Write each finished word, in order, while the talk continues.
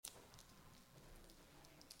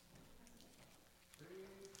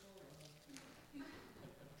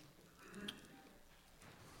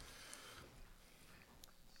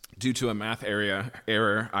due to a math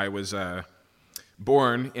error, I was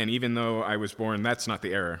born, and even though I was born, that's not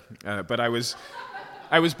the error, but I was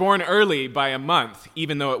born early by a month,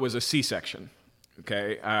 even though it was a C-section,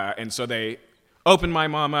 okay? And so they opened my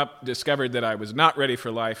mom up, discovered that I was not ready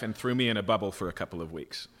for life, and threw me in a bubble for a couple of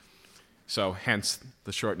weeks. So hence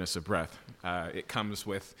the shortness of breath. It comes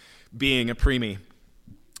with being a preemie,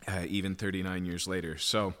 even 39 years later.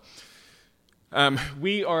 So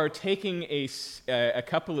we are taking a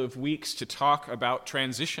couple of weeks to talk about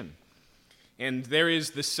transition. And there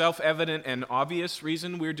is the self-evident and obvious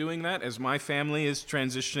reason we're doing that, as my family is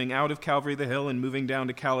transitioning out of Calvary the Hill and moving down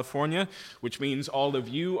to California, which means all of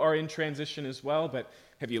you are in transition as well. But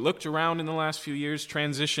have you looked around in the last few years?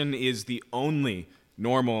 Transition is the only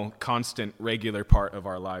normal, constant, regular part of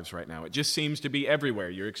our lives right now. It just seems to be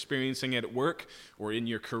everywhere. You're experiencing it at work, or in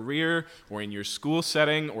your career, or in your school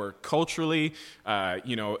setting, or culturally. Have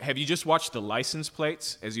you just watched the license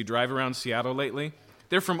plates as you drive around Seattle lately?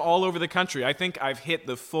 They're from all over the country. I think I've hit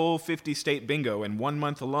the full 50-state bingo in 1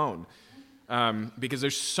 month alone because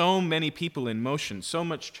there's so many people in motion, so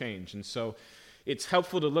much change. And so it's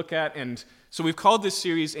helpful to look at. And so we've called this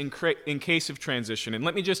series In Case of Transition. And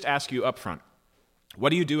let me just ask you up front, what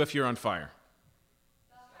do you do if you're on fire?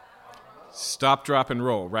 Stop, drop, and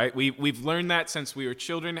roll, right? We've learned that since we were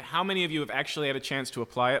children. How many of you have actually had a chance to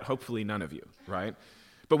apply it? Hopefully none of you, right?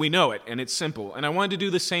 But we know it, and it's simple. And I wanted to do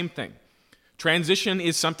the same thing. Transition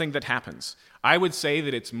is something that happens. I would say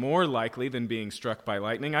that it's more likely than being struck by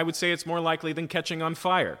lightning. I would say it's more likely than catching on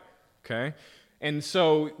fire, okay? And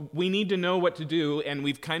so we need to know what to do, and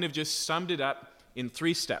we've kind of just summed it up in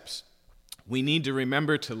 3 steps. We need to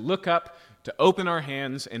remember to look up, to open our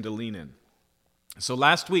hands, and to lean in. So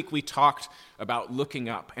last week we talked about looking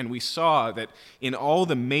up, and we saw that in all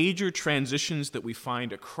the major transitions that we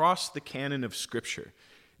find across the canon of Scripture,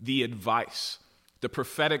 the advice, the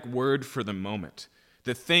prophetic word for the moment,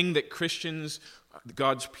 the thing that Christians,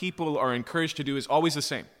 God's people, are encouraged to do is always the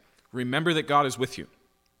same. Remember that God is with you,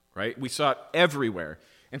 right? We saw it everywhere.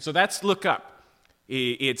 And so that's look up.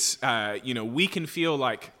 It's, we can feel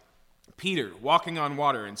like Peter walking on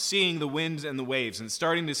water and seeing the winds and the waves and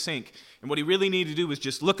starting to sink. And what he really needed to do was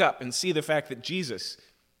just look up and see the fact that Jesus,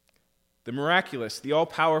 the miraculous, the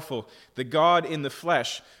all-powerful, the God in the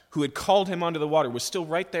flesh who had called him onto the water was still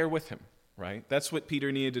right there with him. Right? That's what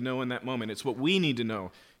Peter needed to know in that moment. It's what we need to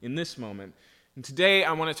know in this moment. And today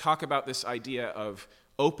I want to talk about this idea of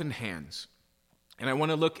open hands. And I want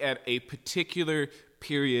to look at a particular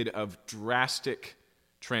period of drastic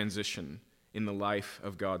transition in the life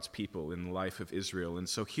of God's people, in the life of Israel. And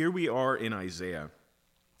so here we are in Isaiah.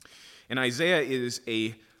 And Isaiah is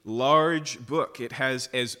a large book. It has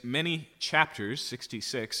as many chapters,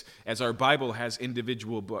 66, as our Bible has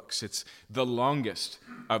individual books. It's the longest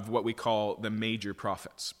of what we call the major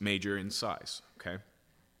prophets, major in size, okay?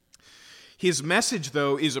 His message,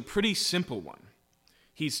 though, is a pretty simple one.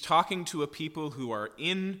 He's talking to a people who are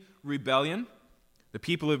in rebellion, the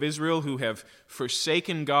people of Israel who have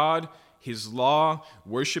forsaken God, his law,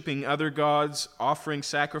 worshiping other gods, offering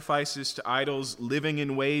sacrifices to idols, living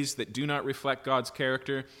in ways that do not reflect God's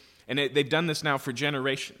character. And they've done this now for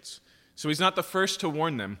generations. So he's not the first to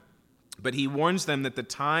warn them, but he warns them that the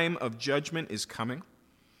time of judgment is coming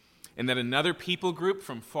and that another people group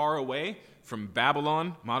from far away, from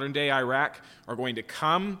Babylon, modern-day Iraq, are going to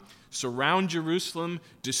come, surround Jerusalem,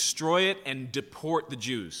 destroy it, and deport the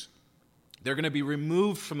Jews. They're going to be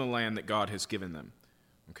removed from the land that God has given them.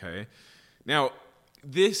 Okay? Now,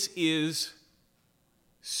 this is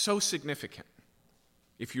so significant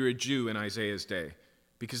if you're a Jew in Isaiah's day,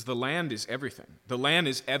 because the land is everything. The land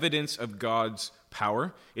is evidence of God's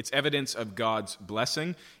power. It's evidence of God's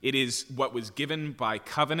blessing. It is what was given by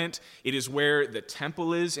covenant. It is where the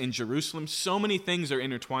temple is in Jerusalem. So many things are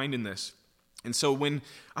intertwined in this. And so when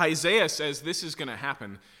Isaiah says this is going to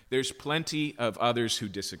happen, there's plenty of others who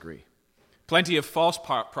disagree. Plenty of false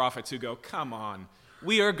prophets who go, come on,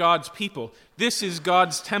 we are God's people. This is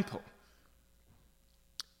God's temple.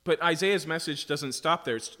 But Isaiah's message doesn't stop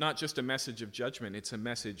there. It's not just a message of judgment. It's a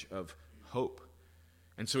message of hope.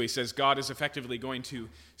 And so he says God is effectively going to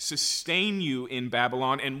sustain you in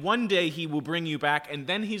Babylon, and one day he will bring you back, and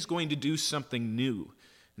then he's going to do something new.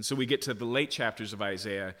 And so we get to the late chapters of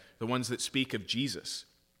Isaiah, the ones that speak of Jesus,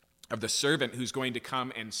 of the servant who's going to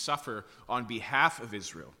come and suffer on behalf of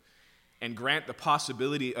Israel, and grant the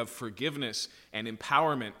possibility of forgiveness and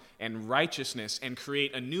empowerment and righteousness and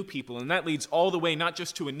create a new people. And that leads all the way not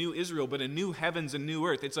just to a new Israel, but a new heavens and new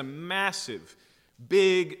earth. It's a massive,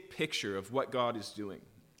 big picture of what God is doing,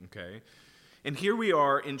 okay? And here we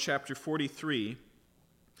are in chapter 43,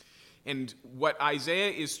 and what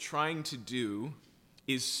Isaiah is trying to do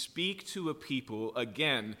is speak to a people,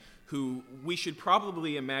 again, who we should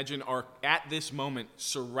probably imagine are at this moment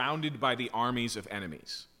surrounded by the armies of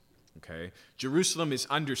enemies. Okay? Jerusalem is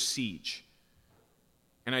under siege.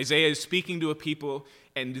 And Isaiah is speaking to a people,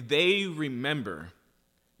 and they remember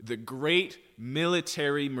the great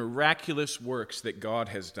military, miraculous works that God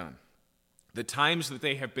has done, the times that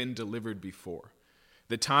they have been delivered before,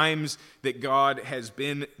 the times that God has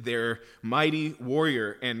been their mighty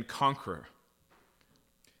warrior and conqueror.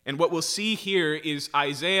 And what we'll see here is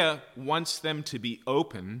Isaiah wants them to be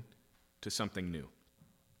open to something new,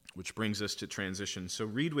 which brings us to transition. So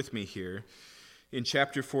read with me here in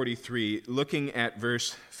chapter 43, looking at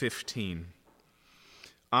verse 15.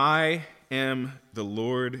 I am the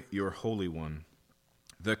Lord your Holy One,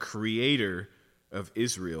 the Creator of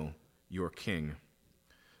Israel, your King.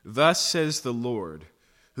 Thus says the Lord,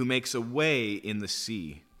 who makes a way in the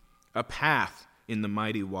sea, a path in the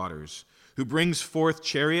mighty waters, who brings forth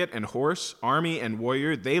chariot and horse, army and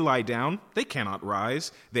warrior. They lie down, they cannot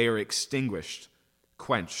rise, they are extinguished,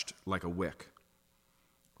 quenched like a wick.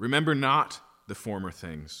 Remember not the former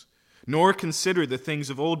things, nor consider the things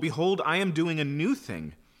of old. Behold, I am doing a new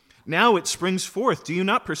thing. Now it springs forth. Do you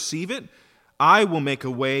not perceive it? I will make a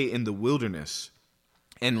way in the wilderness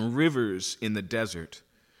and rivers in the desert.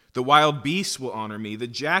 The wild beasts will honor me, the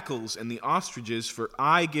jackals and the ostriches, for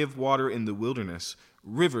I give water in the wilderness,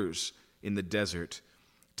 rivers in the desert,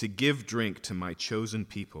 to give drink to my chosen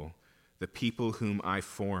people, the people whom I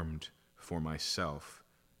formed for myself,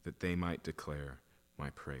 that they might declare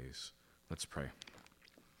my praise. Let's pray.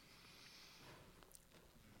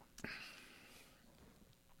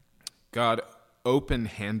 God,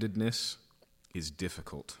 open-handedness is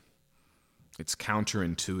difficult. It's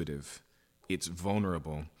counterintuitive. It's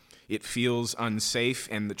vulnerable. It feels unsafe,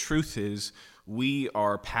 and the truth is, we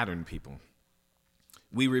are pattern people.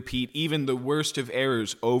 We repeat even the worst of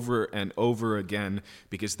errors over and over again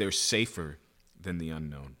because they're safer than the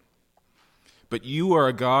unknown. But you are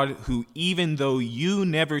a God who, even though you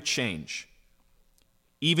never change,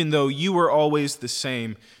 even though you are always the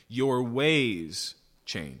same, your ways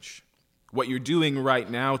change. What you're doing right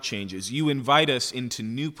now changes. You invite us into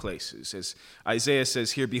new places. As Isaiah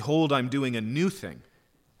says here, behold, I'm doing a new thing.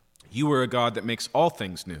 You are a God that makes all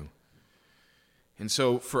things new. And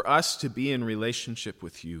so for us to be in relationship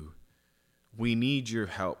with you, we need your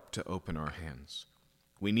help to open our hands.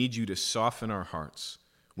 We need you to soften our hearts.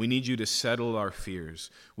 We need you to settle our fears.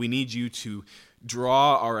 We need you to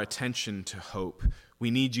draw our attention to hope. We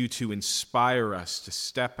need you to inspire us to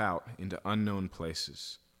step out into unknown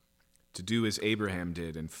places, to do as Abraham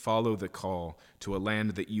did and follow the call to a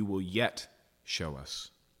land that you will yet show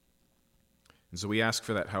us. And so we ask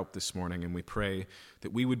for that help this morning, and we pray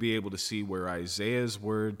that we would be able to see where Isaiah's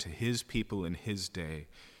word to his people in his day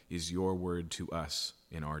is your word to us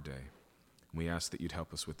in our day. And we ask that you'd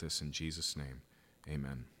help us with this in Jesus' name.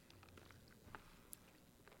 Amen.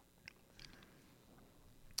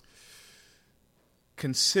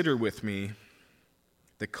 Consider with me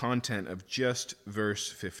the content of just verse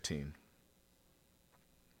 15.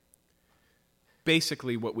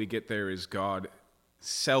 Basically, what we get there is God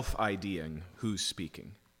self-IDing who's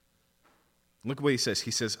speaking. Look what he says. He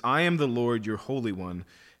says, I am the Lord, your Holy One.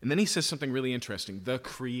 And then he says something really interesting, the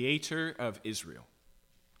Creator of Israel.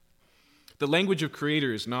 The language of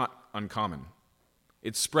creator is not uncommon.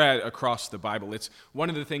 It's spread across the Bible. It's one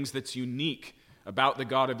of the things that's unique about the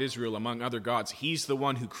God of Israel among other gods. He's the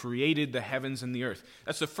one who created the heavens and the earth.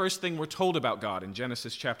 That's the first thing we're told about God in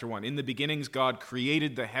Genesis chapter 1. In the beginnings, God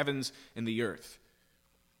created the heavens and the earth.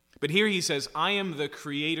 But here he says, I am the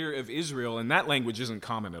Creator of Israel, and that language isn't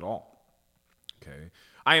common at all. Okay,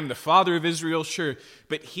 I am the Father of Israel, sure,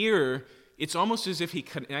 but here it's almost as if he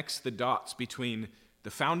connects the dots between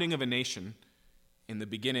the founding of a nation and the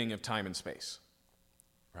beginning of time and space.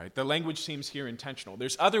 Right? The language seems here intentional.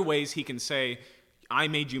 There's other ways he can say, I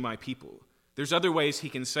made you my people. There's other ways he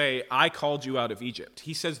can say, I called you out of Egypt.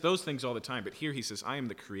 He says those things all the time, but here he says, I am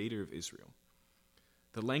the Creator of Israel.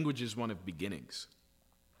 The language is one of beginnings.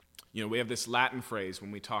 You know, we have this Latin phrase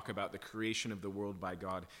when we talk about the creation of the world by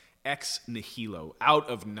God, ex nihilo, out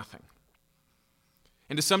of nothing.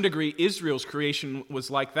 And to some degree, Israel's creation was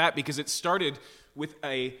like that because it started with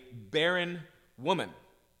a barren woman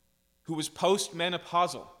who was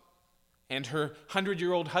postmenopausal and her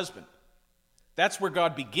 100-year-old husband. That's where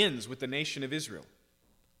God begins with the nation of Israel,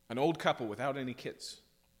 an old couple without any kids.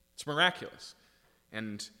 It's miraculous.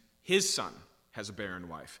 And his son has a barren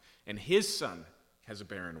wife, and his son has a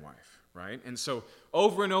barren wife, right? And so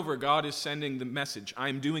over and over, God is sending the message, I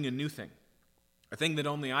am doing a new thing, a thing that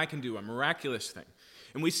only I can do, a miraculous thing.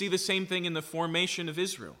 And we see the same thing in the formation of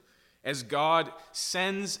Israel. as God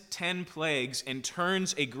sends 10 plagues and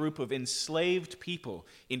turns a group of enslaved people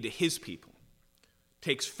into his people.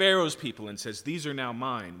 Takes Pharaoh's people and says, "These are now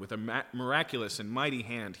mine." With a miraculous and mighty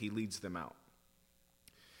hand, he leads them out.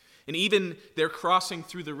 And even their crossing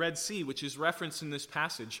through the Red Sea, which is referenced in this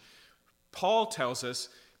passage, Paul tells us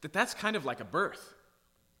that that's kind of like a birth.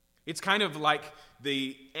 It's kind of like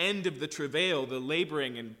the end of the travail, the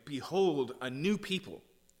laboring, and behold, a new people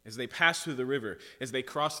as they pass through the river, as they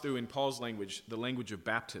cross through, in Paul's language, the language of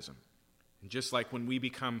baptism. And just like when we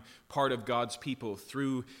become part of God's people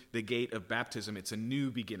through the gate of baptism, it's a new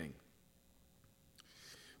beginning.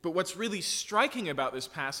 But what's really striking about this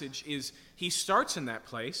passage is he starts in that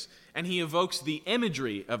place and he evokes the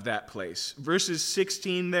imagery of that place. Verses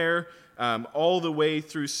 16 there, all the way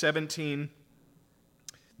through 17.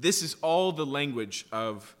 This is all the language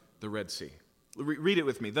of the Red Sea. Read it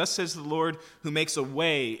with me. "Thus says the Lord who makes a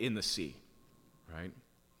way in the sea." Right?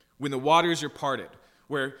 When the waters are parted,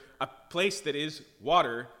 where a place that is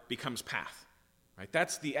water becomes path. Right?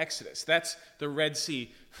 That's the Exodus. That's the Red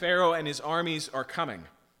Sea. Pharaoh and his armies are coming.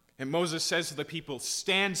 And Moses says to the people,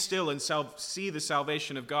 "Stand still and see the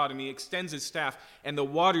salvation of God." And he extends his staff, and the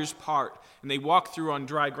waters part, and they walk through on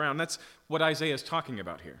dry ground. That's what Isaiah is talking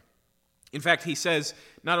about here. In fact, he says,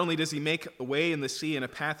 not only does he make a way in the sea and a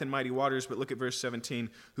path in mighty waters, but look at verse 17,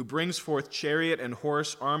 "Who brings forth chariot and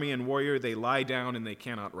horse, army and warrior, they lie down and they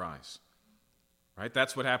cannot rise." Right?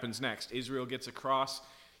 That's what happens next. Israel gets across.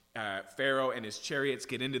 Pharaoh and his chariots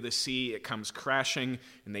get into the sea. It comes crashing,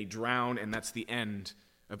 and they drown, and that's the end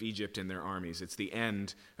of Egypt and their armies. It's the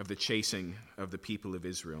end of the chasing of the people of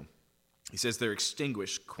Israel. He says they're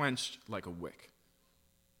extinguished, quenched like a wick.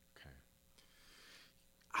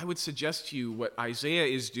 I would suggest to you what Isaiah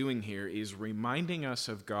is doing here is reminding us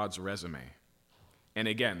of God's resume. And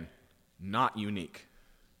again, not unique.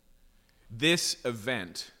 This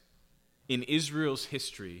event in Israel's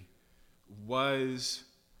history was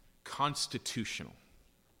constitutional.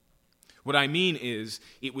 What I mean is,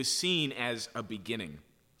 it was seen as a beginning,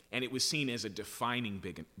 and it was seen as a defining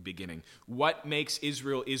beginning. What makes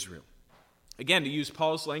Israel Israel? Again, to use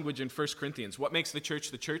Paul's language in 1 Corinthians, what makes the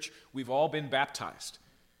church the church? We've all been baptized.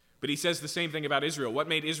 But he says the same thing about Israel. What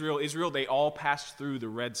made Israel Israel? They all passed through the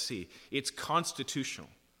Red Sea. It's constitutional.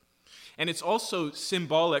 And it's also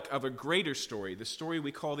symbolic of a greater story, the story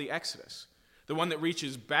we call the Exodus, the one that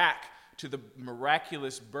reaches back to the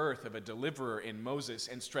miraculous birth of a deliverer in Moses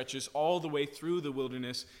and stretches all the way through the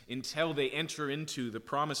wilderness until they enter into the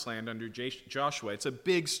promised land under Joshua. It's a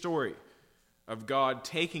big story of God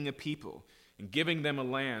taking a people and giving them a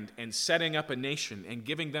land and setting up a nation and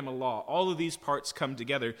giving them a law. All of these parts come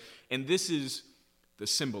together, and this is the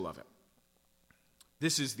symbol of it.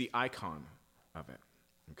 This is the icon of it,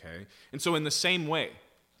 okay? And so in the same way,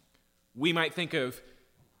 we might think of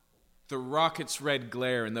the rocket's red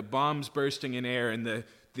glare and the bombs bursting in air and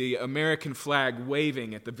the American flag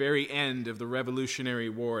waving at the very end of the Revolutionary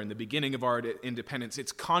War and the beginning of our independence.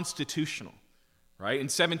 It's constitutional. Right? In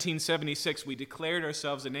 1776, we declared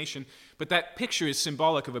ourselves a nation, but that picture is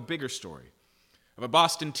symbolic of a bigger story, of a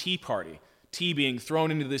Boston Tea Party, tea being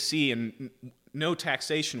thrown into the sea and no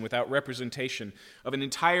taxation without representation, of an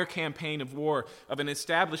entire campaign of war, of an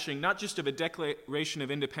establishing not just of a Declaration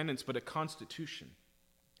of Independence, but a constitution.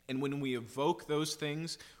 And when we evoke those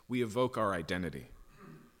things, we evoke our identity.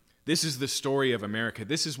 This is the story of America.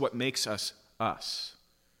 This is what makes us us.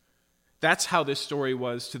 That's how this story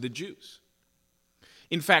was to the Jews.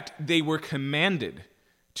 In fact, they were commanded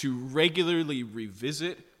to regularly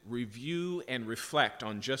revisit, review, and reflect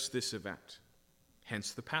on just this event.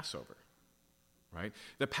 Hence the Passover, right?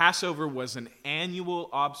 The Passover was an annual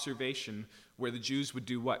observation where the Jews would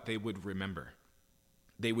do what? They would remember.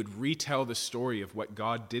 They would retell the story of what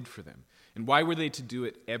God did for them. And why were they to do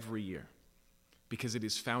it every year? Because it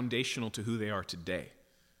is foundational to who they are today,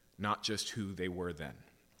 not just who they were then,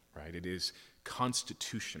 right? It is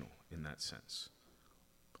constitutional in that sense.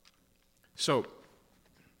 So,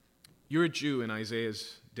 you're a Jew in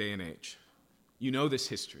Isaiah's day and age. You know this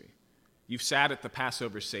history. You've sat at the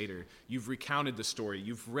Passover Seder. You've recounted the story.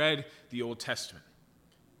 You've read the Old Testament.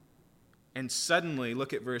 And suddenly,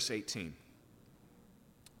 look at verse 18.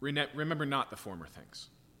 Remember not the former things,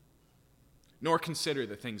 nor consider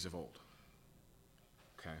the things of old.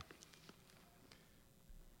 Okay.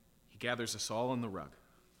 He gathers us all on the rug.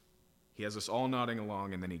 He has us all nodding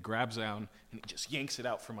along, and then he grabs down and he just yanks it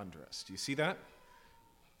out from under us. Do you see that?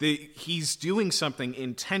 He's doing something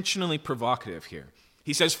intentionally provocative here.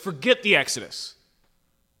 He says, forget the Exodus.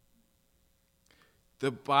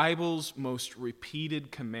 The Bible's most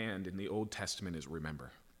repeated command in the Old Testament is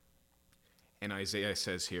remember. And Isaiah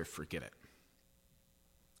says here, forget it.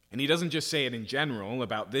 And he doesn't just say it in general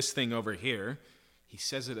about this thing over here. He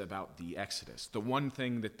says it about the Exodus, the one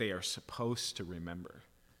thing that they are supposed to remember.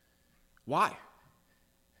 Why?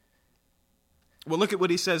 Well, look at what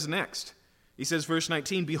he says next. He says, verse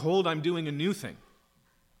 19, "Behold, I'm doing a new thing."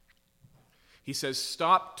 He says,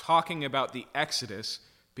 stop talking about the Exodus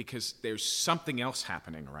because there's something else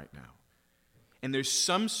happening right now. And there's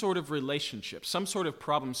some sort of relationship, some sort of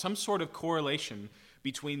problem, some sort of correlation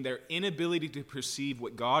between their inability to perceive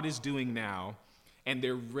what God is doing now and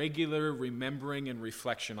their regular remembering and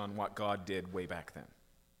reflection on what God did way back then.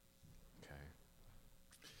 Okay.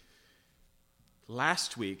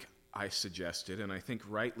 Last week, I suggested, and I think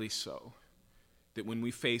rightly so, that when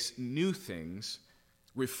we face new things,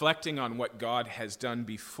 reflecting on what God has done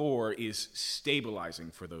before is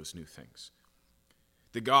stabilizing for those new things.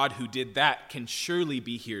 The God who did that can surely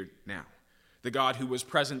be here now. The God who was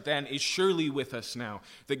present then is surely with us now.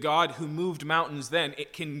 The God who moved mountains then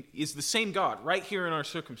is the same God right here in our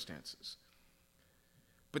circumstances.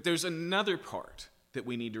 But there's another part that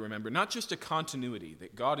we need to remember, not just a continuity,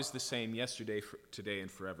 that God is the same yesterday, today, and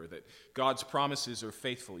forever, that God's promises are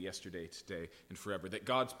faithful yesterday, today, and forever, that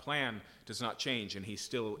God's plan does not change and he's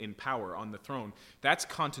still in power on the throne. That's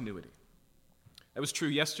continuity. That was true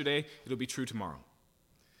yesterday, it'll be true tomorrow.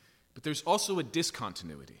 But there's also a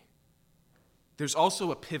discontinuity. There's also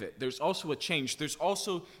a pivot. There's also a change. There's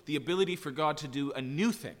also the ability for God to do a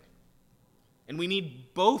new thing. And we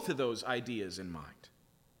need both of those ideas in mind.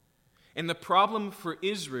 And the problem for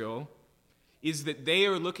Israel is that they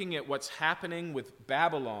are looking at what's happening with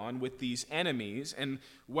Babylon, with these enemies, and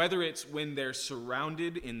whether it's when they're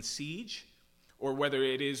surrounded in siege, or whether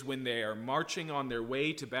it is when they are marching on their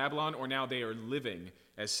way to Babylon, or now they are living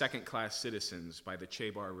as second-class citizens by the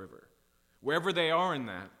Chebar River. Wherever they are in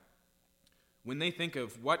that, when they think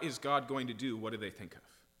of what is God going to do, what do they think of?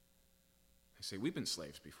 They say, we've been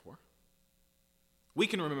slaves before. We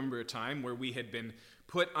can remember a time where we had been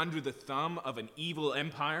put under the thumb of an evil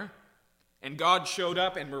empire, and God showed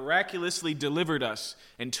up and miraculously delivered us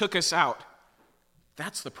and took us out.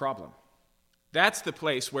 That's the problem. That's the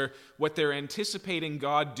place where what they're anticipating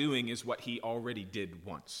God doing is what he already did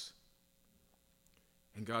once.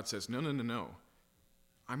 And God says, no.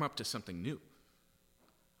 I'm up to something new.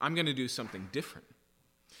 I'm going to do something different.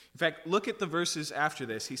 In fact, look at the verses after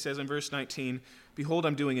this. He says in verse 19, "Behold,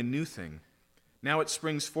 I'm doing a new thing. Now it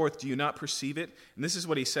springs forth. Do you not perceive it?" And this is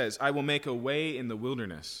what he says, "I will make a way in the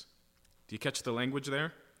wilderness." Do you catch the language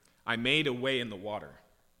there? I made a way in the water,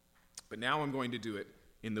 but now I'm going to do it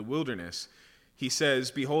in the wilderness. He says,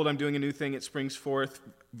 "Behold, I'm doing a new thing. It springs forth."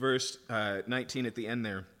 Verse 19 at the end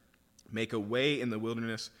there. "Make a way in the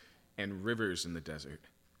wilderness and rivers in the desert."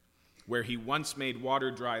 Where he once made water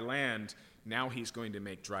dry land, now he's going to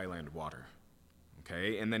make dry land water.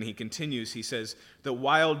 Okay, and then he continues, he says, "The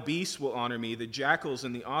wild beasts will honor me, the jackals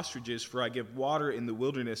and the ostriches, for I give water in the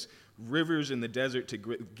wilderness, rivers in the desert to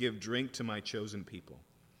give drink to my chosen people."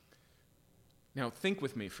 Now think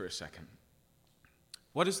with me for a second.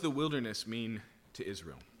 What does the wilderness mean to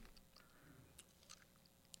Israel?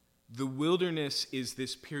 The wilderness is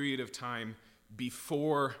this period of time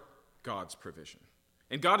before God's provision.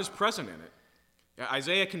 And God is present in it.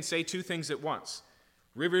 Isaiah can say two things at once.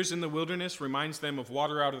 Rivers in the wilderness reminds them of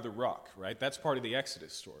water out of the rock, right? That's part of the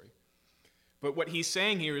Exodus story. But what he's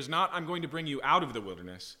saying here is not, I'm going to bring you out of the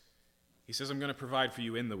wilderness. He says, I'm going to provide for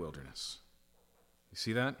you in the wilderness. You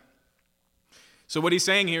see that? So what he's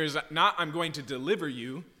saying here is not, I'm going to deliver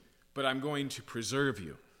you, but I'm going to preserve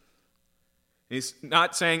you. He's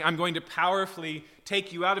not saying, I'm going to powerfully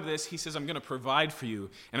take you out of this. He says, I'm going to provide for you,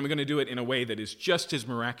 and I'm going to do it in a way that is just as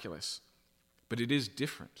miraculous. But it is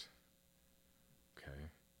different. Okay.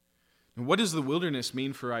 And what does the wilderness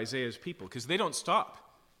mean for Isaiah's people? Because they don't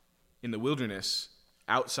stop in the wilderness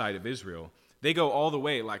outside of Israel. They go all the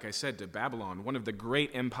way, like I said, to Babylon, one of the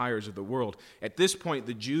great empires of the world. At this point,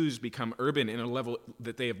 the Jews become urban in a level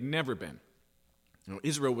that they have never been. You know,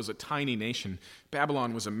 Israel was a tiny nation.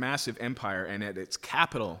 Babylon was a massive empire, and at its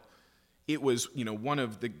capital, it was, one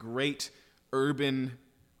of the great urban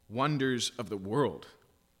wonders of the world.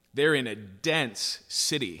 They're in a dense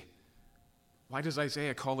city. Why does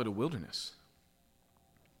Isaiah call it a wilderness?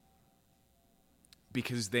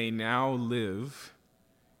 Because they now live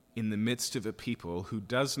in the midst of a people who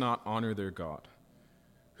does not honor their God,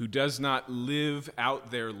 who does not live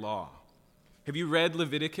out their law. Have you read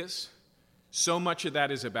Leviticus? So much of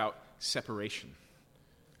that is about separation,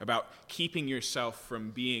 about keeping yourself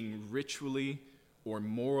from being ritually or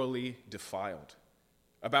morally defiled,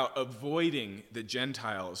 about avoiding the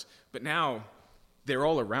Gentiles. But now they're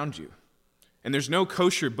all around you. And there's no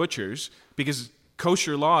kosher butchers because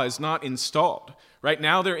Kosher law is not installed. Right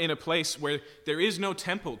now they're in a place where there is no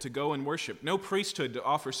temple to go and worship, no priesthood to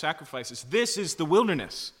offer sacrifices. This is the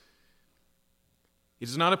wilderness. It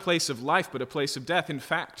is not a place of life, but a place of death. In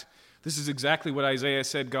fact, this is exactly what Isaiah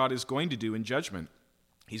said God is going to do in judgment.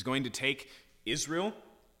 He's going to take Israel,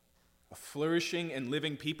 a flourishing and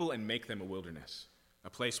living people, and make them a wilderness,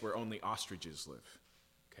 a place where only ostriches live,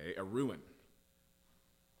 okay, a ruin.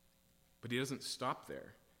 But he doesn't stop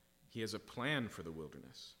there. He has a plan for the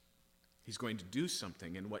wilderness. He's going to do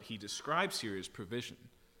something, and what he describes here is provision.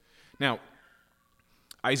 Now,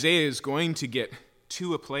 Isaiah is going to get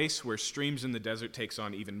to a place where streams in the desert takes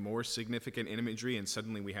on even more significant imagery, and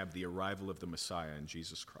suddenly we have the arrival of the Messiah in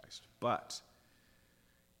Jesus Christ. But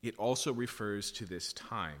it also refers to this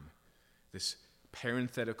time, this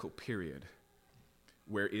parenthetical period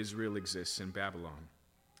where Israel exists in Babylon.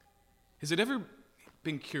 Has it ever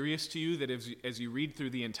been curious to you that as you read through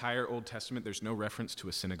the entire Old Testament, there's no reference to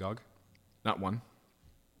a synagogue? Not one.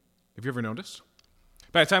 Have you ever noticed?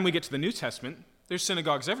 By the time we get to the New Testament, there's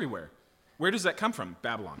synagogues everywhere. Where does that come from?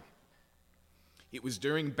 Babylon. It was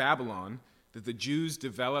during Babylon that the Jews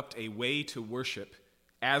developed a way to worship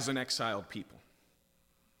as an exiled people.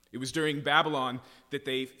 It was during Babylon that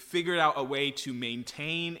they figured out a way to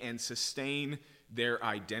maintain and sustain their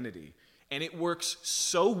identity. And it works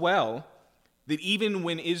so well that even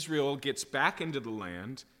when Israel gets back into the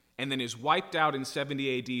land and then is wiped out in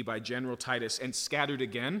 70 AD by General Titus and scattered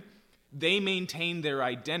again, they maintain their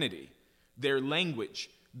identity, their language,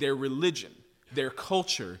 their religion, their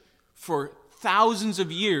culture for thousands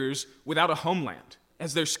of years without a homeland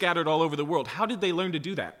as they're scattered all over the world. How did they learn to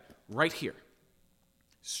do that? Right here.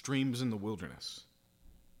 Streams in the wilderness.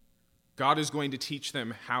 God is going to teach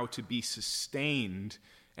them how to be sustained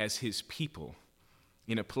as his people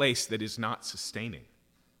in a place that is not sustaining.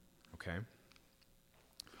 Okay?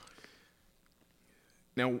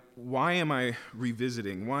 Now, why am I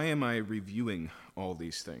reviewing all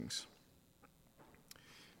these things?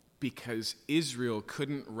 Because Israel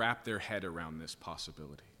couldn't wrap their head around this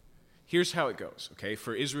possibility. Here's how it goes, okay?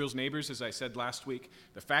 For Israel's neighbors, as I said last week,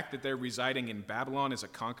 the fact that they're residing in Babylon as a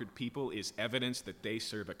conquered people is evidence that they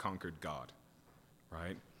serve a conquered God,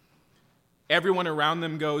 right? Everyone around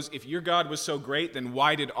them goes, if your God was so great, then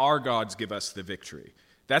why did our gods give us the victory?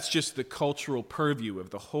 That's just the cultural purview of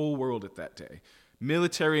the whole world at that day.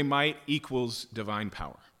 Military might equals divine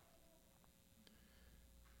power.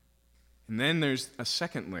 And then there's a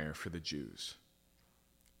second layer for the Jews.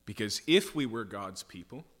 Because if we were God's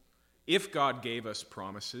people, if God gave us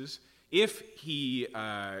promises, if he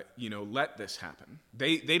let this happen,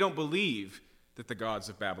 they don't believe that the gods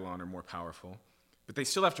of Babylon are more powerful, but they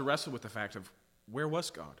still have to wrestle with the fact of, where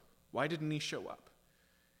was God? Why didn't he show up?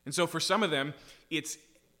 And so for some of them, it's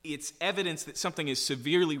evidence that something is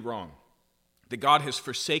severely wrong, that God has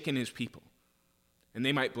forsaken his people. And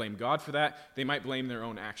they might blame God for that. They might blame their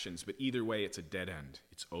own actions. But either way, it's a dead end.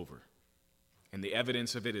 It's over. And the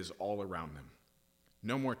evidence of it is all around them.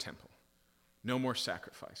 No more temple. No more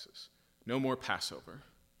sacrifices. No more Passover.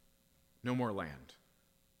 No more land.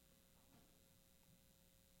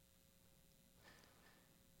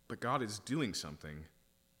 But God is doing something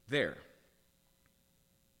there.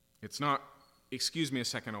 It's not, excuse me a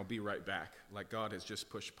second, I'll be right back. Like God has just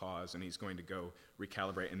pushed pause and he's going to go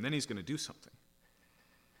recalibrate and then he's going to do something.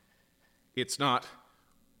 It's not,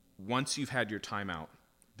 once you've had your time out,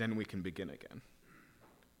 then we can begin again.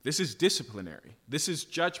 This is disciplinary. This is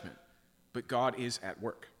judgment. But God is at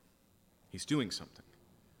work. He's doing something.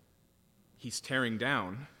 He's tearing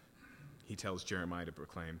down, he tells Jeremiah to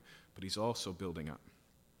proclaim, but he's also building up.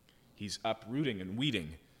 He's uprooting and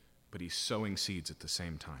weeding, but he's sowing seeds at the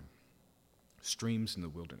same time. Streams in the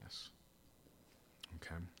wilderness.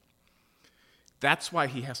 Okay? That's why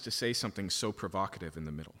he has to say something so provocative in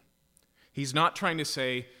the middle. He's not trying to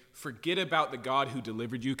say, forget about the God who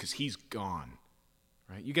delivered you because he's gone.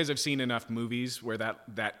 Right? You guys have seen enough movies where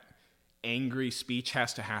that angry speech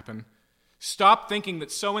has to happen. Stop thinking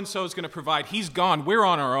that so-and-so is going to provide. He's gone. We're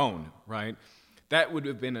on our own. Right? That would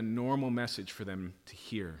have been a normal message for them to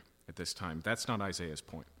hear at this time. That's not Isaiah's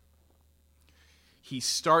point. He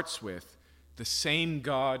starts with, the same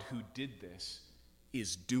God who did this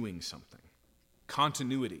is doing something.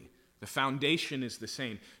 Continuity. The foundation is the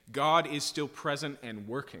same. God is still present and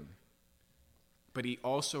working. But he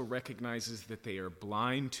also recognizes that they are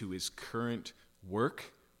blind to his current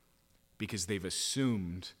work because they've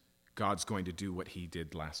assumed God's going to do what he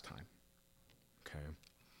did last time. Okay?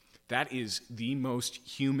 That is the most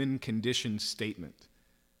human condition statement.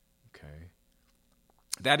 Okay?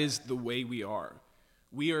 That is the way we are.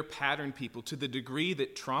 We are pattern people to the degree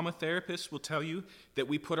that trauma therapists will tell you that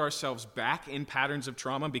we put ourselves back in patterns of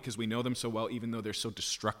trauma because we know them so well, even though they're so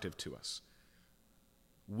destructive to us.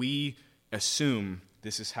 We assume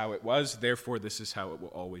this is how it was, therefore this is how it will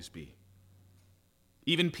always be.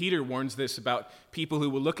 Even Peter warns this about people who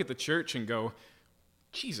will look at the church and go,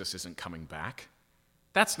 Jesus isn't coming back.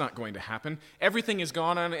 That's not going to happen. Everything has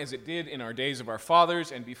gone on as it did in our days of our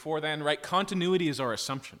fathers and before then, right? Continuity is our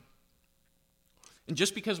assumption. And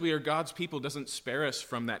just because we are God's people doesn't spare us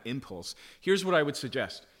from that impulse. Here's what I would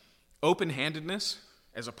suggest. Open-handedness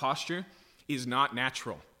as a posture is not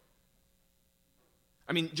natural.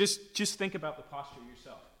 I mean, just think about the posture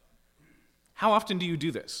yourself. How often do you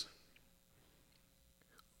do this?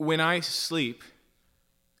 When I sleep,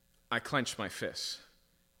 I clench my fists.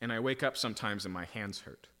 And I wake up sometimes and my hands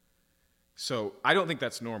hurt. So I don't think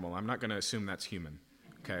that's normal. I'm not going to assume that's human,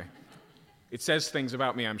 okay? It says things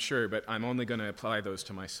about me, I'm sure, but I'm only going to apply those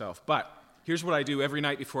to myself. But here's what I do every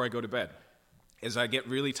night before I go to bed. As I get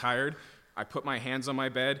really tired, I put my hands on my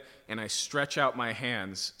bed and I stretch out my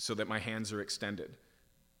hands so that my hands are extended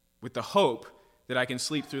with the hope that I can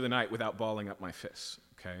sleep through the night without balling up my fists,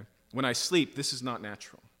 okay? When I sleep, this is not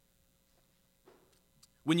natural.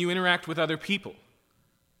 When you interact with other people,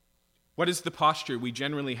 what is the posture we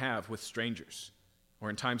generally have with strangers or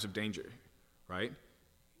in times of danger, right?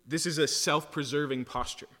 This is a self-preserving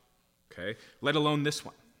posture, okay? Let alone this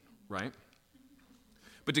one, right?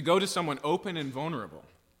 But to go to someone open and vulnerable,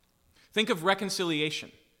 think of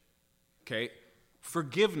reconciliation, okay?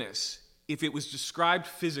 Forgiveness, if it was described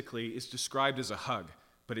physically, is described as a hug,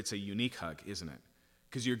 but it's a unique hug, isn't it?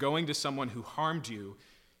 Because you're going to someone who harmed you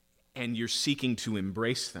and you're seeking to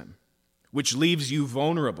embrace them, which leaves you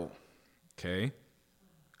vulnerable. Okay?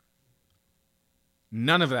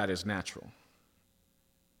 None of that is natural.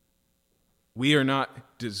 We are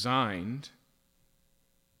not designed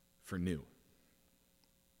for new.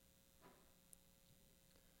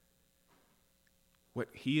 What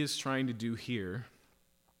he is trying to do here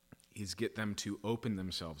is get them to open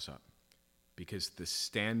themselves up because the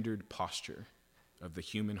standard posture of the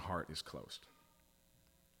human heart is closed.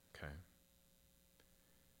 Okay?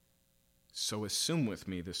 So assume with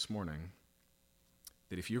me this morning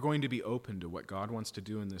that if you're going to be open to what God wants to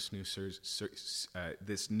do in this new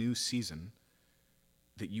season,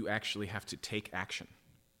 that you actually have to take action.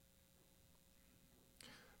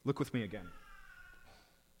 Look with me again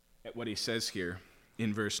at what he says here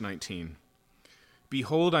in verse 19.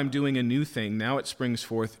 Behold, I'm doing a new thing. Now it springs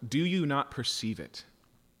forth. Do you not perceive it?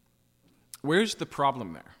 Where's the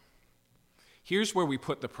problem there? Here's where we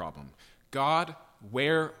put the problem. God,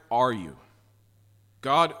 where are you?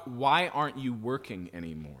 God, why aren't you working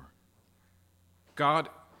anymore? God,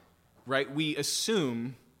 right, we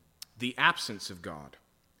assume the absence of God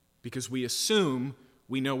because we assume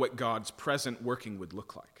we know what God's present working would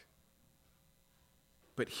look like.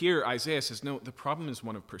 But here Isaiah says, no, the problem is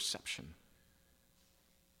one of perception.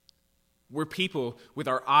 We're people with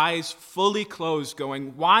our eyes fully closed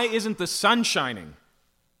going, why isn't the sun shining?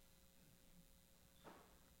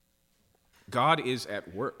 God is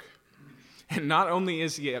at work. And not only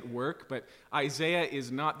is he at work, but Isaiah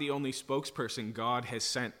is not the only spokesperson God has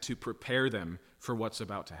sent to prepare them for what's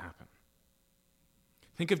about to happen.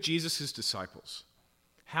 Think of Jesus' disciples.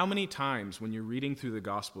 How many times when you're reading through the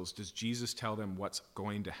Gospels does Jesus tell them what's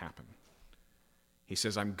going to happen? He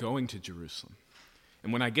says, I'm going to Jerusalem.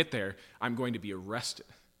 And when I get there, I'm going to be arrested,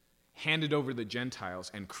 handed over to the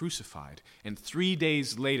Gentiles, and crucified. And 3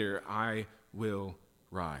 days later, I will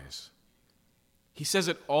rise. He says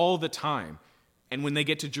it all the time. And when they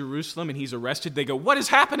get to Jerusalem and he's arrested, they go, what is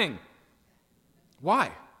happening?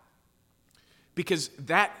 Why? Because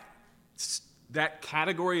that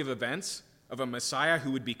category of events of a Messiah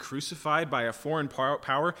who would be crucified by a foreign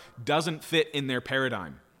power doesn't fit in their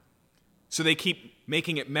paradigm. So they keep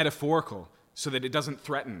making it metaphorical so that it doesn't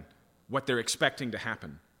threaten what they're expecting to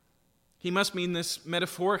happen. He must mean this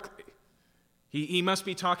metaphorically. He must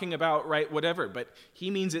be talking about, right, whatever, but he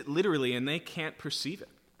means it literally, and they can't perceive it.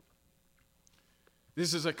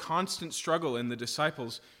 This is a constant struggle in the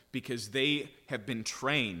disciples because they have been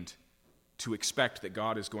trained to expect that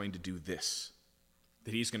God is going to do this,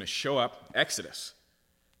 that he's going to show up, Exodus,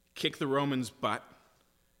 kick the Romans' butt,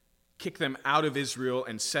 kick them out of Israel,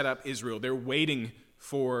 and set up Israel. They're waiting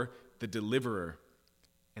for the deliverer,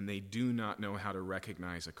 and they do not know how to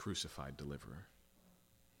recognize a crucified deliverer.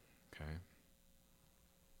 Okay?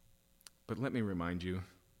 But let me remind you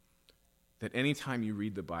that anytime you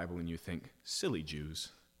read the Bible and you think, silly Jews,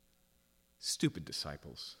 stupid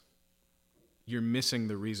disciples, you're missing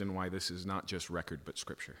the reason why this is not just record but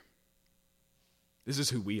Scripture. This is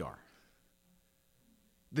who we are.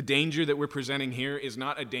 The danger that we're presenting here is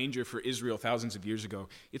not a danger for Israel thousands of years ago.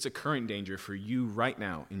 It's a current danger for you right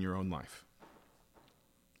now in your own life.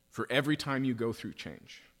 For every time you go through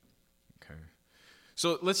change. Okay.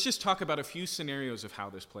 So let's just talk about a few scenarios of how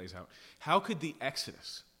this plays out. How could the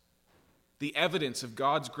Exodus, the evidence of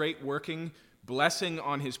God's great working, blessing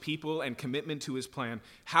on his people and commitment to his plan,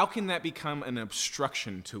 how can that become an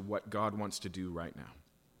obstruction to what God wants to do right now?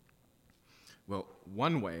 Well,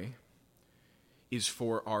 one way is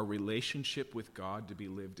for our relationship with God to be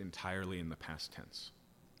lived entirely in the past tense.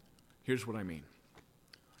 Here's what I mean.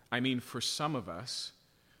 I mean, for some of us,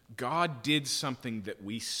 God did something that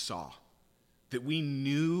we saw, that we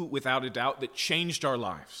knew without a doubt, that changed our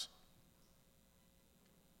lives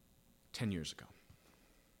 10 years ago.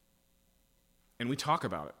 And we talk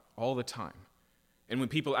about it all the time. And when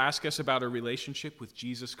people ask us about our relationship with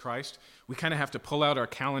Jesus Christ, we kind of have to pull out our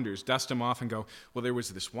calendars, dust them off, and go, well, there was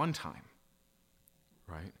this one time.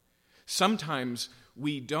 Right? Sometimes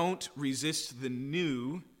we don't resist the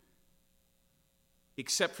new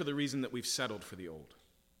except for the reason that we've settled for the old.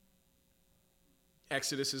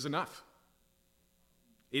 Exodus is enough.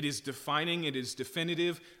 It is defining, it is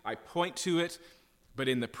definitive. I point to it, but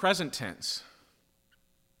in the present tense,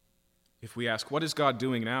 if we ask, what is God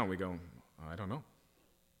doing now? We go, I don't know.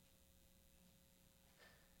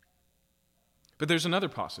 But there's another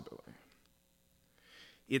possibility.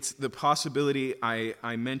 It's the possibility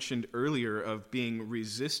I mentioned earlier of being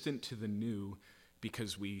resistant to the new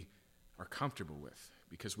because we are comfortable with,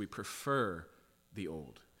 because we prefer the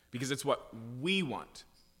old, because it's what we want.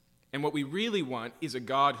 And what we really want is a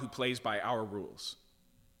God who plays by our rules.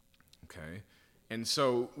 Okay? And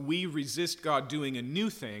so we resist God doing a new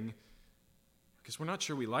thing because we're not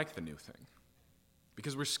sure we like the new thing,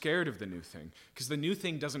 because we're scared of the new thing, because the new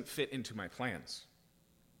thing doesn't fit into my plans.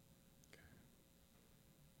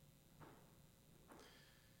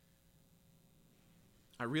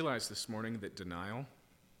 I realized this morning that denial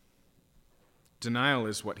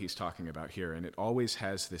is what he's talking about here, and it always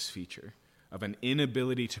has this feature of an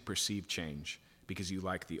inability to perceive change because you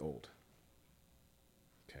like the old.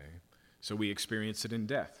 Okay? So we experience it in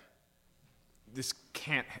death. This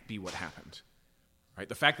can't be what happened. Right?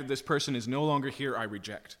 The fact that this person is no longer here, I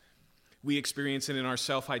reject. We experience it in our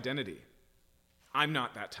self-identity. I'm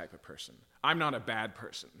not that type of person. I'm not a bad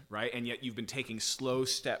person, right? And yet you've been taking slow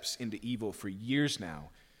steps into evil for years now,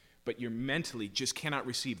 but you mentally just cannot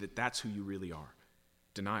receive that that's who you really are.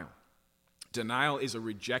 Denial. Denial is a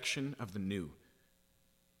rejection of the new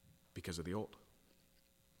because of the old.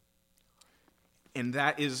 And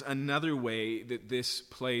that is another way that this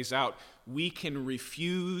plays out. We can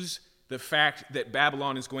refuse the fact that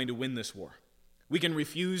Babylon is going to win this war. We can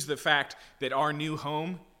refuse the fact that our new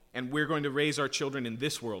home, and we're going to raise our children in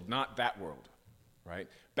this world, not that world, right?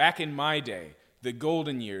 Back in my day, the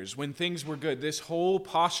golden years, when things were good, this whole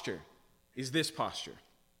posture is this posture.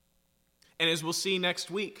 And as we'll see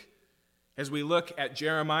next week, as we look at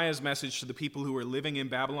Jeremiah's message to the people who are living in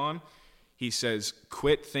Babylon, he says,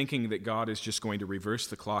 quit thinking that God is just going to reverse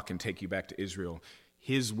the clock and take you back to Israel.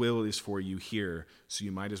 His will is for you here, so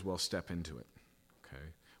you might as well step into it. Okay?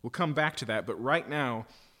 We'll come back to that, but right now,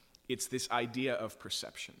 it's this idea of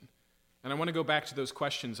perception. And I want to go back to those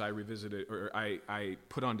questions I revisited, or I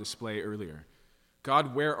put on display earlier.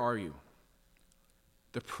 God, where are you?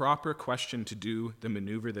 The proper question to do the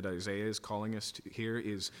maneuver that Isaiah is calling us to here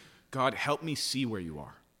is, God, help me see where you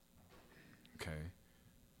are. Okay?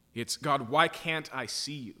 It's, God, why can't I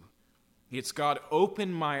see you? It's, God,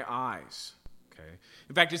 open my eyes. Okay?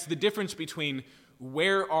 In fact, it's the difference between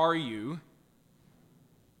where are you,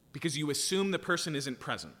 because you assume the person isn't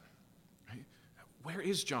present. Right? Where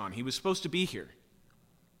is John? He was supposed to be here.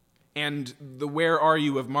 And the where are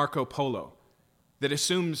you of Marco Polo that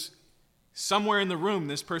assumes somewhere in the room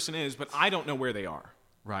this person is, but I don't know where they are,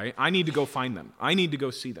 right? I need to go find them. I need to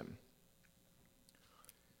go see them.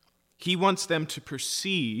 He wants them to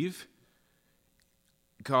perceive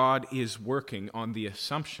God is working on the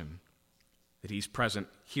assumption that he's present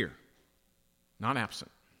here, not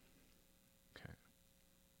absent. Okay.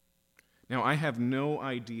 Now, I have no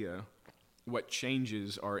idea what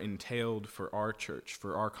changes are entailed for our church,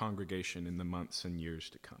 for our congregation in the months and years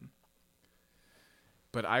to come.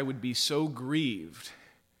 But I would be so grieved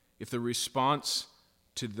if the response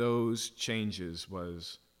to those changes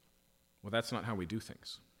was, well, that's not how we do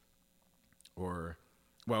things. Or,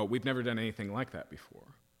 well, we've never done anything like that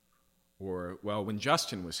before. Or, well, when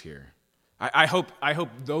Justin was here. I hope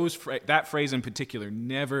that phrase in particular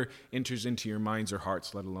never enters into your minds or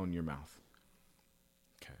hearts, let alone your mouth.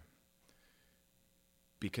 Okay.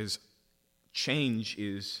 Because change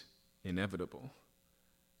is inevitable.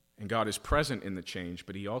 And God is present in the change,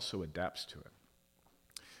 but he also adapts to it.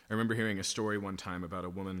 I remember hearing a story one time about a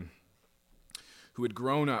woman who had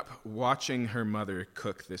grown up watching her mother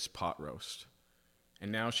cook this pot roast.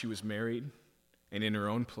 And now she was married and in her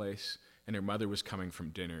own place, and her mother was coming from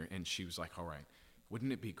dinner, and she was like, all right,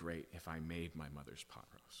 wouldn't it be great if I made my mother's pot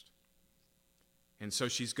roast? And so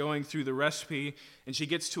she's going through the recipe, and she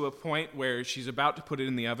gets to a point where she's about to put it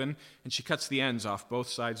in the oven, and she cuts the ends off both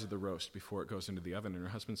sides of the roast before it goes into the oven. And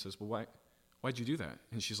her husband says, well, why'd you do that?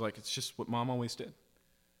 And she's like, it's just what Mom always did.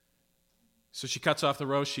 So she cuts off the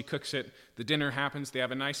roast, she cooks it, the dinner happens, they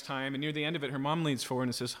have a nice time, and near the end of it, her mom leans forward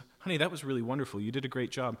and says, honey, that was really wonderful, you did a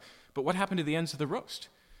great job, but what happened to the ends of the roast?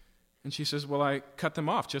 And she says, well, I cut them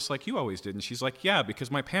off just like you always did. And she's like, yeah,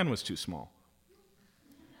 because my pan was too small.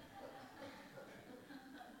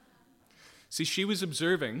 See, she was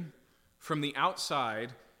observing from the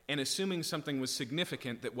outside and assuming something was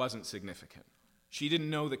significant that wasn't significant. She didn't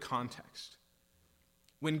know the context.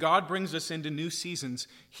 When God brings us into new seasons,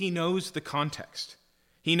 he knows the context.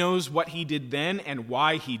 He knows what he did then and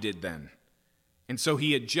why he did then. And so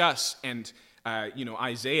he adjusts, and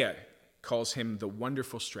Isaiah calls him the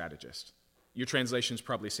wonderful strategist. Your translations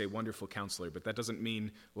probably say wonderful counselor, but that doesn't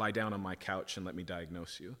mean lie down on my couch and let me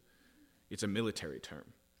diagnose you. It's a military term.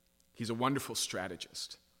 He's a wonderful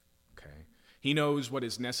strategist. Okay? He knows what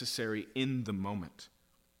is necessary in the moment.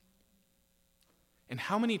 And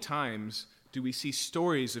how many times do we see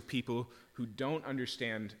stories of people who don't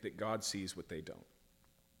understand that God sees what they don't?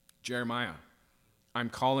 Jeremiah, I'm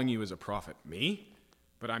calling you as a prophet. Me?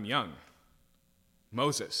 But I'm young.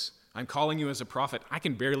 Moses, I'm calling you as a prophet. I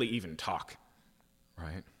can barely even talk.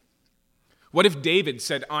 Right? What if David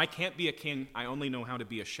said, I can't be a king, I only know how to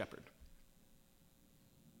be a shepherd?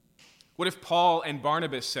 What if Paul and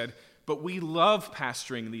Barnabas said, but we love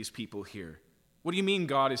pastoring these people here? What do you mean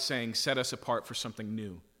God is saying, set us apart for something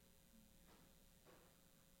new?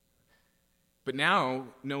 But now,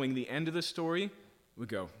 knowing the end of the story, we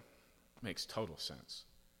go, makes total sense.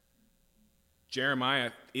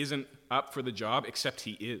 Jeremiah isn't up for the job, except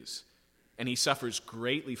he is. And he suffers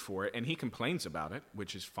greatly for it, and he complains about it,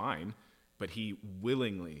 which is fine, but he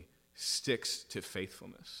willingly sticks to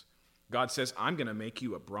faithfulness. God says, I'm going to make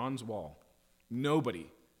you a bronze wall. Nobody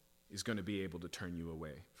is going to be able to turn you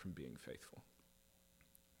away from being faithful.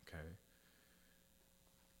 Okay?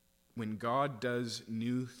 When God does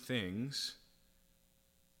new things,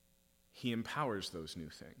 he empowers those new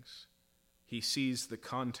things. He sees the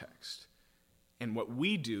context. And what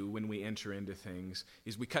we do when we enter into things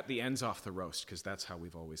is we cut the ends off the roast, because that's how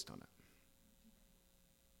we've always done it.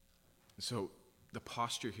 So the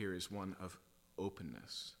posture here is one of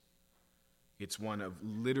openness. It's one of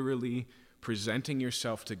literally presenting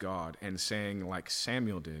yourself to God and saying, like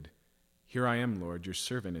Samuel did, here I am, Lord, your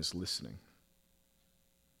servant is listening.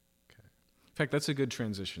 Okay. In fact, that's a good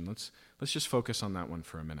transition. Let's just focus on that one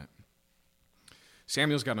for a minute.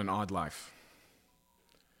 Samuel's got an odd life.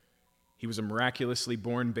 He was a miraculously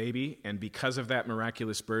born baby, and because of that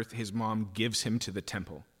miraculous birth, his mom gives him to the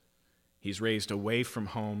temple. He's raised away from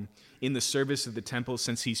home in the service of the temple.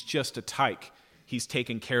 Since he's just a tyke, he's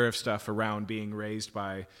taken care of stuff around being raised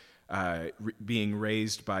by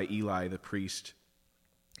Eli the priest.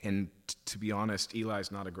 And to be honest,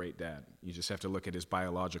 Eli's not a great dad. You just have to look at his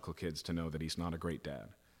biological kids to know that he's not a great dad.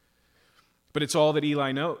 But it's all that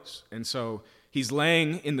Eli knows. And so he's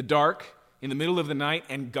laying in the dark in the middle of the night,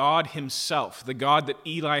 and God himself, the God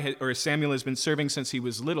that Samuel has been serving since he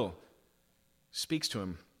was little, speaks to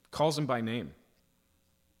him, calls him by name.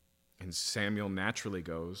 And Samuel naturally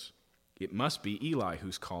goes, it must be Eli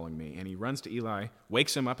who's calling me. And he runs to Eli,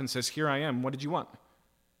 wakes him up and says, here I am, what did you want?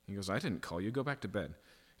 He goes, I didn't call you, go back to bed.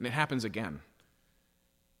 And it happens again.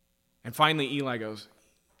 And finally Eli goes,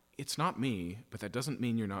 it's not me, but that doesn't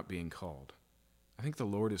mean you're not being called. I think the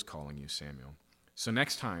Lord is calling you, Samuel. So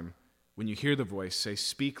next time, when you hear the voice, say,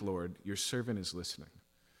 speak, Lord, your servant is listening.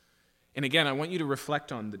 And again, I want you to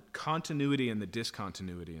reflect on the continuity and the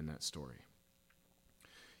discontinuity in that story.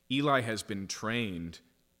 Eli has been trained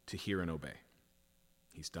to hear and obey.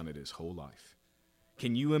 He's done it his whole life.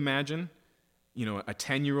 Can you imagine, a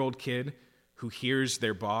 10-year-old kid who hears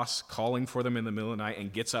their boss calling for them in the middle of the night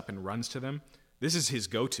and gets up and runs to them? This is his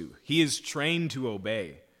go-to. He is trained to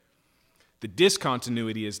obey. The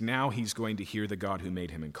discontinuity is now he's going to hear the God who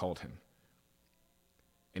made him and called him.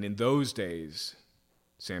 And in those days,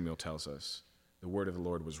 Samuel tells us, the word of the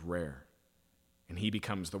Lord was rare. And he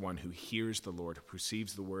becomes the one who hears the Lord, who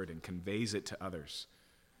perceives the word and conveys it to others.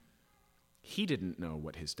 He didn't know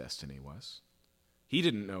what his destiny was. He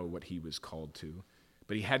didn't know what he was called to,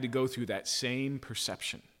 but he had to go through that same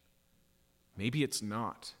perception. Maybe it's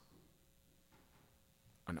not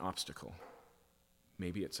an obstacle.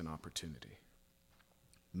 Maybe it's an opportunity.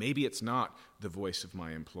 Maybe it's not the voice of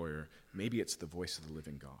my employer. Maybe it's the voice of the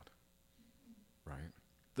living God, right?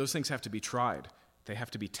 Those things have to be tried. They have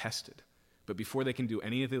to be tested. But before they can do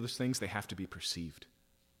any of those things, they have to be perceived.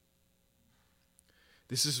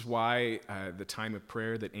 This is why the time of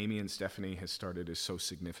prayer that Amy and Stephanie has started is so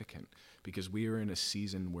significant, because we are in a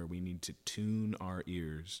season where we need to tune our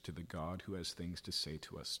ears to the God who has things to say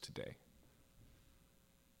to us today.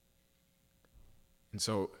 And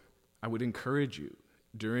so I would encourage you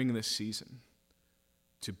during this season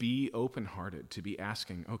to be open-hearted, to be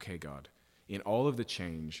asking, okay, God, in all of the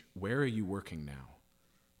change, where are you working now?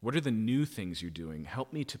 What are the new things you're doing?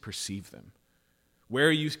 Help me to perceive them. Where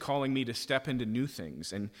are you calling me to step into new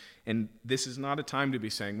things? And this is not a time to be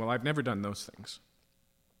saying, well, I've never done those things.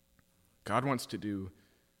 God wants to do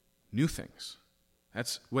new things.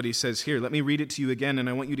 That's what he says here. Let me read it to you again, and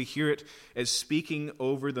I want you to hear it as speaking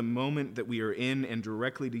over the moment that we are in and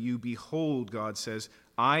directly to you. Behold, God says,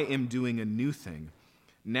 I am doing a new thing.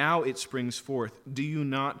 Now it springs forth. Do you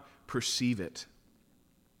not perceive it?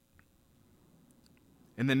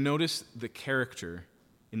 And then notice the character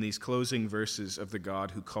in these closing verses of the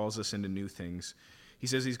God who calls us into new things. He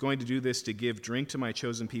says he's going to do this to give drink to my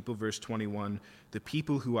chosen people, verse 21, the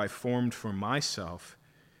people who I formed for myself,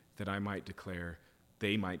 that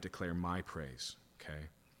they might declare my praise. Okay?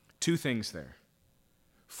 Two things there.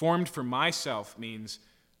 Formed for myself means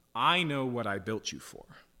I know what I built you for.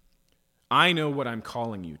 I know what I'm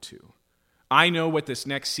calling you to. I know what this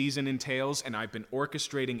next season entails, and I've been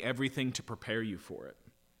orchestrating everything to prepare you for it.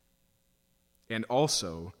 And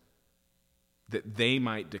also, that they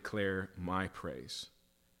might declare my praise.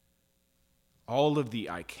 All of the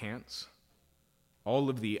I can'ts, all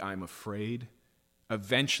of the I'm afraid,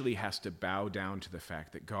 eventually has to bow down to the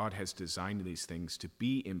fact that God has designed these things to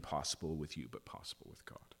be impossible with you, but possible with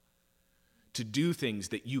God. To do things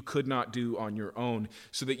that you could not do on your own,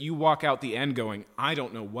 so that you walk out the end going, I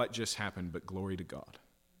don't know what just happened, but glory to God.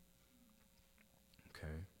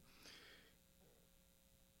 Okay?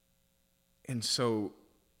 And so,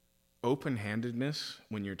 open-handedness,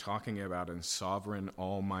 when you're talking about a sovereign,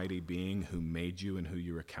 almighty being who made you and who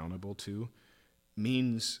you're accountable to,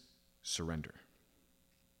 means surrender.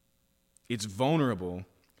 It's vulnerable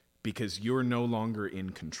because you're no longer in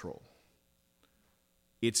control.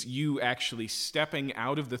 It's you actually stepping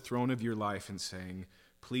out of the throne of your life and saying,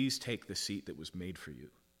 please take the seat that was made for you.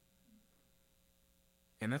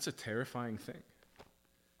 And that's a terrifying thing.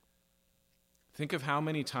 Think of how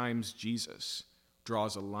many times Jesus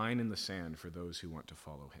draws a line in the sand for those who want to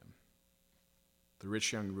follow him. The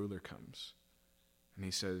rich young ruler comes, and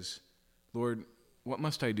he says, Lord, what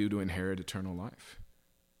must I do to inherit eternal life?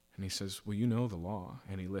 And he says, well, you know the law.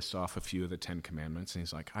 And he lists off a few of the 10 commandments, and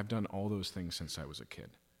he's like, I've done all those things since I was a kid.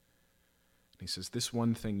 And he says, this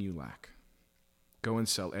one thing you lack. Go and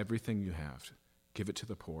sell everything you have, give it to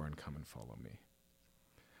the poor, and come and follow me.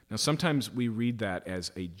 Now, sometimes we read that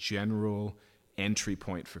as a general entry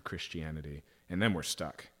point for Christianity, and then we're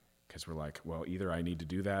stuck because we're like, well, either I need to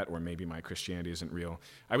do that or maybe my Christianity isn't real.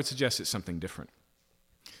 I would suggest it's something different.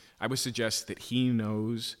 I would suggest that he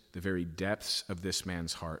knows the very depths of this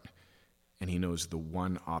man's heart, and he knows the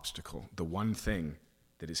one obstacle, the one thing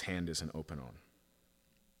that his hand isn't open on.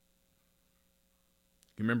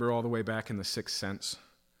 You remember all the way back in The Sixth Sense,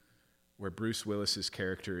 where Bruce Willis's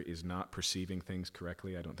character is not perceiving things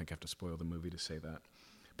correctly? I don't think I have to spoil the movie to say that.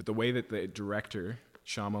 But the way that the director,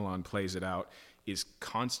 Shyamalan, plays it out is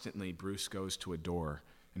constantly Bruce goes to a door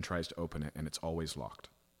and tries to open it, and it's always locked.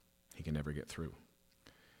 He can never get through.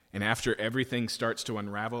 And after everything starts to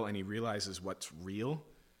unravel and he realizes what's real,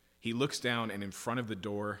 he looks down, and in front of the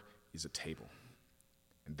door is a table.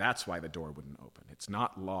 And that's why the door wouldn't open. It's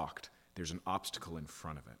not locked. There's an obstacle in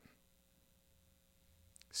front of it.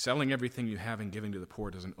 Selling everything you have and giving to the poor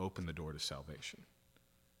doesn't open the door to salvation.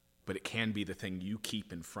 But it can be the thing you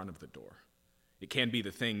keep in front of the door. It can be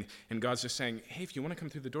the thing, and God's just saying, hey, if you want to come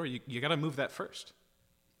through the door, you got to move that first.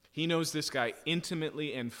 He knows this guy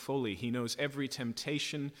intimately and fully. He knows every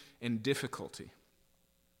temptation and difficulty.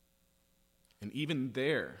 And even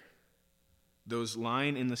there, those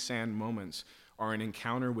line in the sand moments are an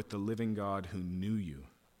encounter with the living God who knew you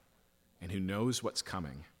and who knows what's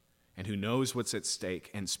coming and who knows what's at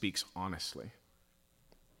stake and speaks honestly.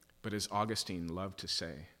 But as Augustine loved to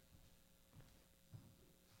say,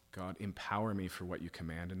 God, empower me for what you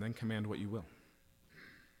command, and then command what you will.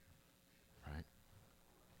 Right?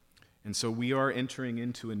 And so we are entering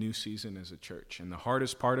into a new season as a church. And the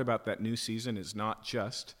hardest part about that new season is not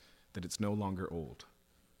just that it's no longer old.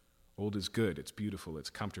 Old is good, it's beautiful, it's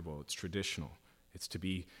comfortable, it's traditional. It's to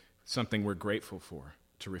be something we're grateful for.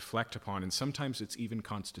 to reflect upon, and sometimes it's even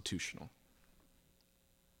constitutional.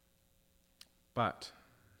 But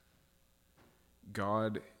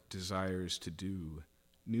God desires to do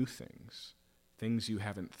new things, things you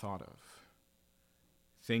haven't thought of,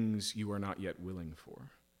 things you are not yet willing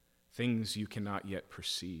for, things you cannot yet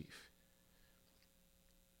perceive.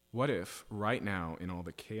 What if right now, in all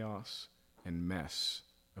the chaos and mess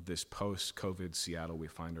of this post-COVID Seattle we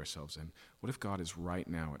find ourselves in, what if God is right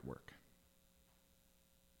now at work?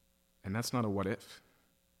 And that's not a what if.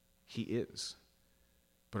 He is.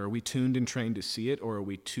 But are we tuned and trained to see it, or are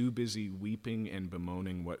we too busy weeping and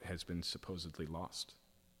bemoaning what has been supposedly lost?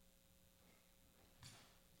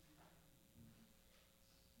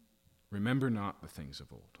 Remember not the things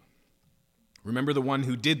of old. Remember the one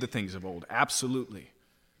who did the things of old, absolutely.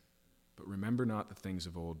 But remember not the things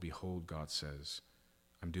of old. Behold, God says,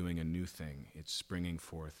 I'm doing a new thing. It's springing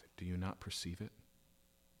forth. Do you not perceive it?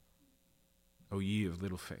 O ye of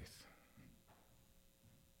little faith.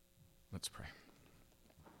 Let's pray.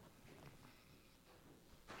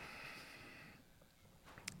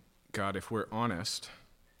 God, if we're honest,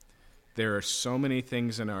 there are so many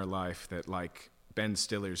things in our life that, like Ben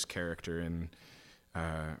Stiller's character in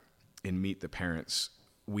Meet the Parents,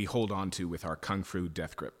 we hold on to with our kung fu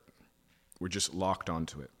death grip. We're just locked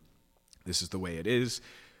onto it. This is the way it is.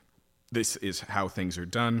 This is how things are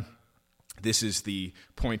done. This is the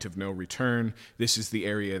point of no return. This is the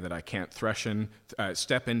area that I can't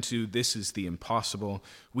step into. This is the impossible.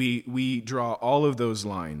 We draw all of those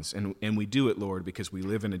lines, and we do it, Lord, because we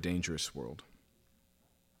live in a dangerous world.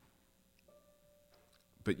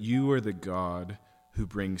 But you are the God who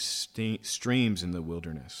brings streams in the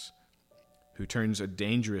wilderness, who turns a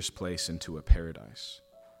dangerous place into a paradise,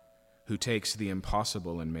 who takes the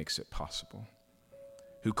impossible and makes it possible,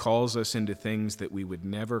 who calls us into things that we would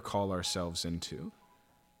never call ourselves into,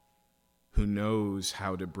 who knows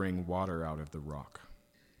how to bring water out of the rock.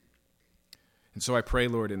 And so I pray,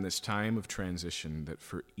 Lord, in this time of transition, that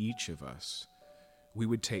for each of us, we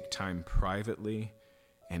would take time privately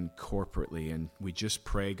and corporately, and we just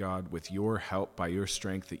pray, God, with your help, by your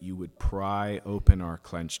strength, that you would pry open our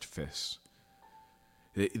clenched fists.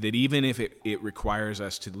 That even if it requires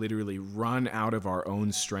us to literally run out of our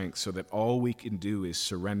own strength, so that all we can do is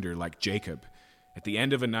surrender like Jacob at the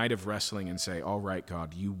end of a night of wrestling and say, all right,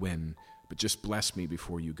 God, you win, but just bless me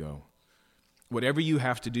before you go. Whatever you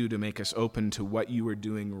have to do to make us open to what you are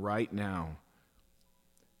doing right now,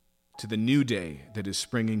 to the new day that is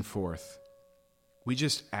springing forth, we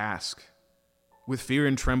just ask with fear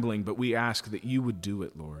and trembling, but we ask that you would do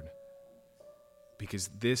it, Lord. Because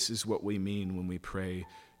this is what we mean when we pray,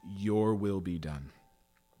 your will be done.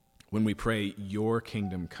 When we pray, your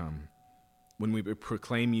kingdom come. When we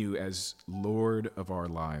proclaim you as Lord of our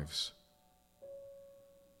lives.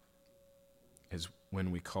 As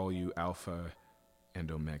when we call you Alpha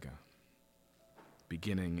and Omega.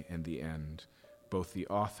 Beginning and the end. Both the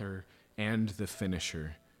author and the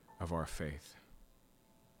finisher of our faith.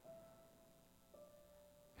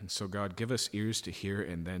 And so, God, give us ears to hear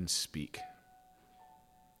and then speak.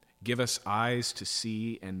 Give us eyes to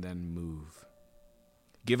see and then move.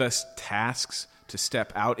 Give us tasks to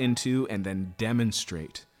step out into and then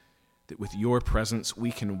demonstrate that with your presence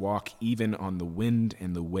we can walk even on the wind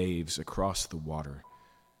and the waves across the water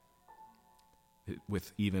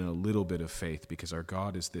with even a little bit of faith, because our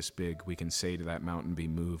God is this big, we can say to that mountain, be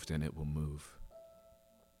moved, and it will move.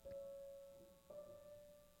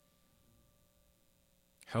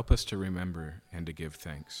 Help us to remember and to give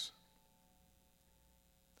thanks,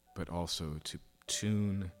 but also to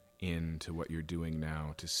tune in to what you're doing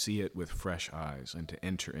now, to see it with fresh eyes, and to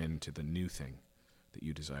enter into the new thing that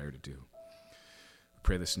you desire to do. We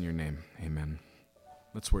pray this in your name. Amen.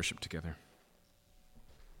 Let's worship together.